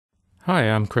Hi,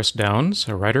 I'm Chris Downs,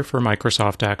 a writer for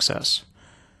Microsoft Access.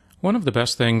 One of the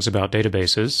best things about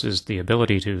databases is the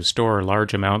ability to store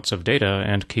large amounts of data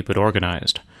and keep it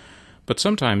organized. But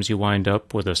sometimes you wind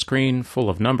up with a screen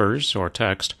full of numbers or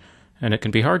text, and it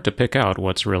can be hard to pick out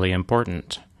what's really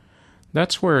important.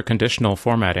 That's where conditional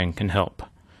formatting can help.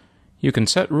 You can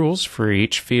set rules for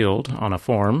each field on a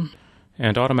form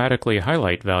and automatically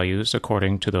highlight values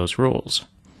according to those rules.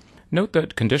 Note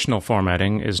that conditional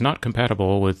formatting is not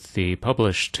compatible with the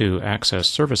Publish to Access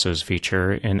Services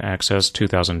feature in Access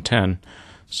 2010,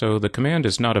 so the command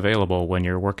is not available when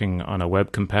you're working on a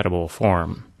web-compatible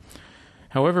form.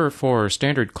 However, for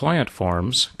standard client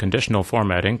forms, conditional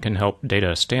formatting can help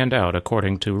data stand out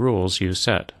according to rules you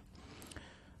set.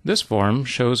 This form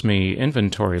shows me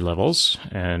inventory levels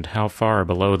and how far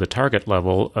below the target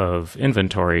level of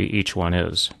inventory each one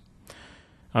is.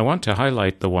 I want to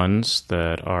highlight the ones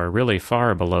that are really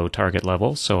far below target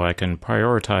level so I can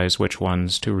prioritize which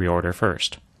ones to reorder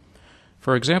first.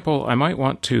 For example, I might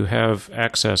want to have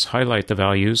Access highlight the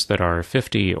values that are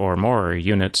 50 or more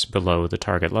units below the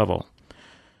target level.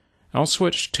 I'll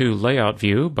switch to Layout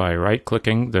View by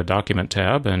right-clicking the Document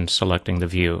tab and selecting the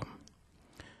view.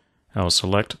 I'll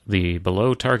select the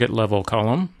below target level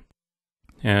column,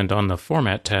 and on the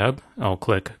Format tab, I'll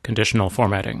click Conditional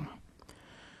Formatting.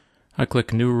 I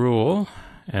click New Rule,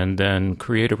 and then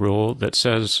create a rule that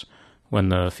says when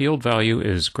the field value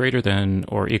is greater than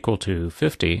or equal to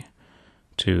 50,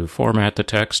 to format the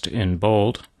text in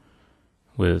bold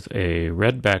with a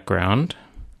red background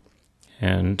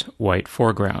and white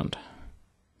foreground.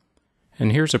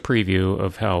 And here's a preview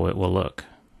of how it will look.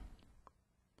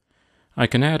 I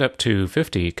can add up to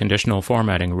 50 conditional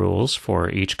formatting rules for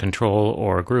each control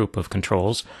or group of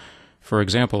controls. For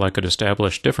example, I could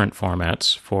establish different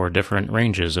formats for different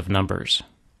ranges of numbers.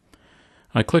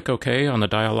 I click OK on the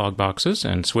dialog boxes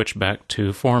and switch back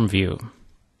to Form View.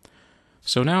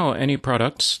 So now any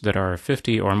products that are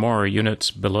 50 or more units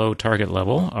below target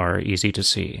level are easy to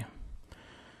see.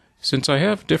 Since I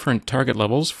have different target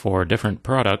levels for different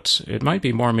products, it might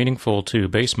be more meaningful to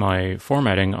base my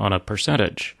formatting on a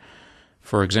percentage.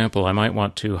 For example, I might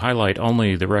want to highlight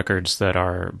only the records that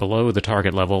are below the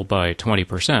target level by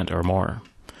 20% or more.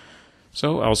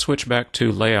 So I'll switch back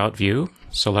to Layout View,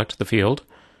 select the field,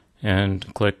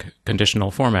 and click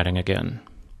Conditional Formatting again.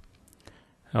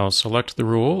 I'll select the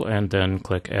rule and then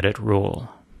click Edit Rule.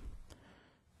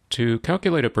 To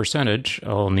calculate a percentage,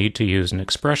 I'll need to use an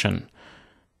expression.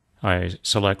 I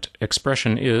select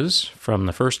Expression Is from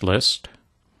the first list,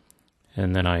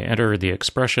 and then I enter the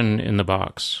expression in the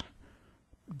box.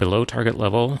 Below target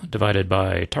level divided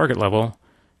by target level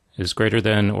is greater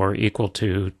than or equal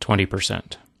to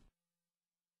 20%.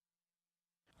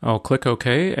 I'll click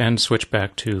OK and switch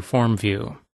back to Form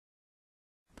View.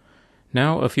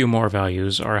 Now a few more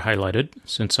values are highlighted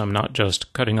since I'm not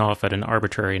just cutting off at an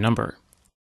arbitrary number.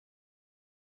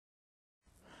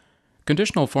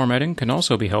 Conditional formatting can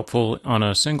also be helpful on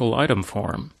a single item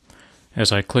form.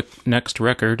 As I click Next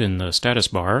Record in the status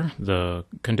bar, the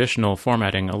conditional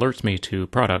formatting alerts me to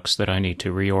products that I need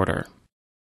to reorder.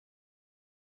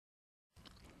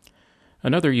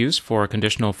 Another use for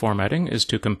conditional formatting is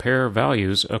to compare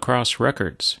values across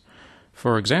records.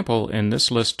 For example, in this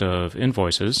list of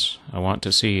invoices, I want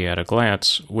to see at a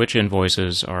glance which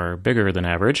invoices are bigger than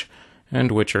average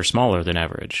and which are smaller than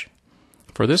average.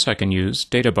 For this, I can use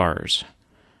data bars.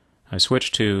 I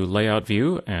switch to Layout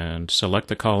View and select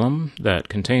the column that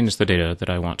contains the data that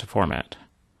I want to format.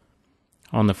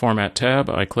 On the Format tab,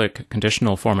 I click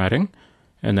Conditional Formatting,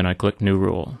 and then I click New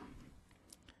Rule.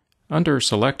 Under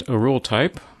Select a Rule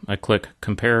Type, I click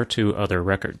Compare to Other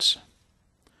Records.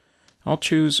 I'll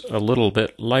choose a little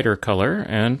bit lighter color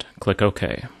and click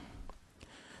OK.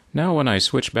 Now when I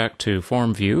switch back to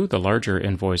Form View, the larger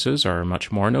invoices are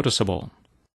much more noticeable.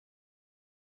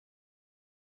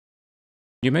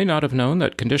 You may not have known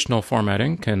that conditional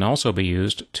formatting can also be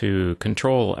used to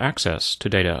control access to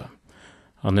data.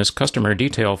 On this customer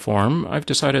detail form, I've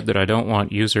decided that I don't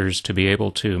want users to be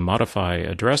able to modify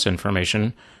address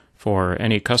information for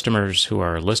any customers who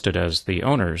are listed as the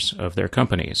owners of their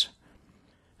companies.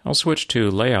 I'll switch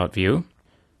to Layout View,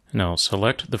 and I'll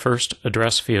select the first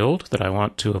address field that I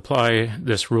want to apply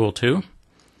this rule to,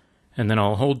 and then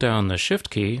I'll hold down the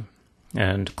Shift key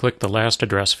and click the last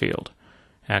address field.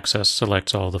 Access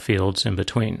selects all the fields in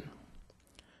between.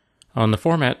 On the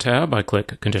Format tab, I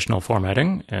click Conditional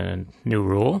Formatting and New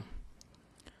Rule.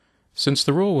 Since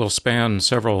the rule will span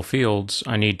several fields,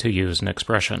 I need to use an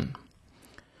expression.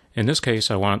 In this case,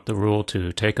 I want the rule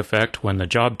to take effect when the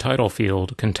job title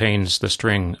field contains the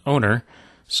string owner,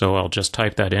 so I'll just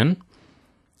type that in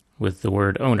with the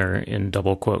word owner in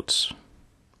double quotes.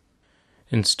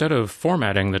 Instead of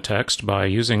formatting the text by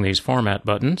using these format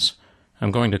buttons,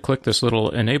 I'm going to click this little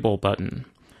Enable button.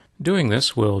 Doing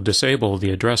this will disable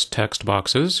the address text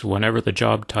boxes whenever the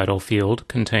job title field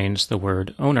contains the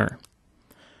word owner.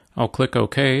 I'll click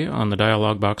OK on the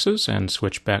dialog boxes and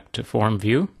switch back to Form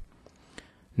View.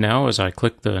 Now, as I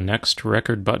click the Next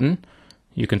Record button,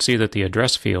 you can see that the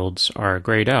address fields are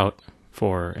grayed out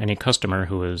for any customer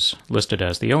who is listed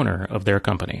as the owner of their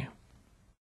company.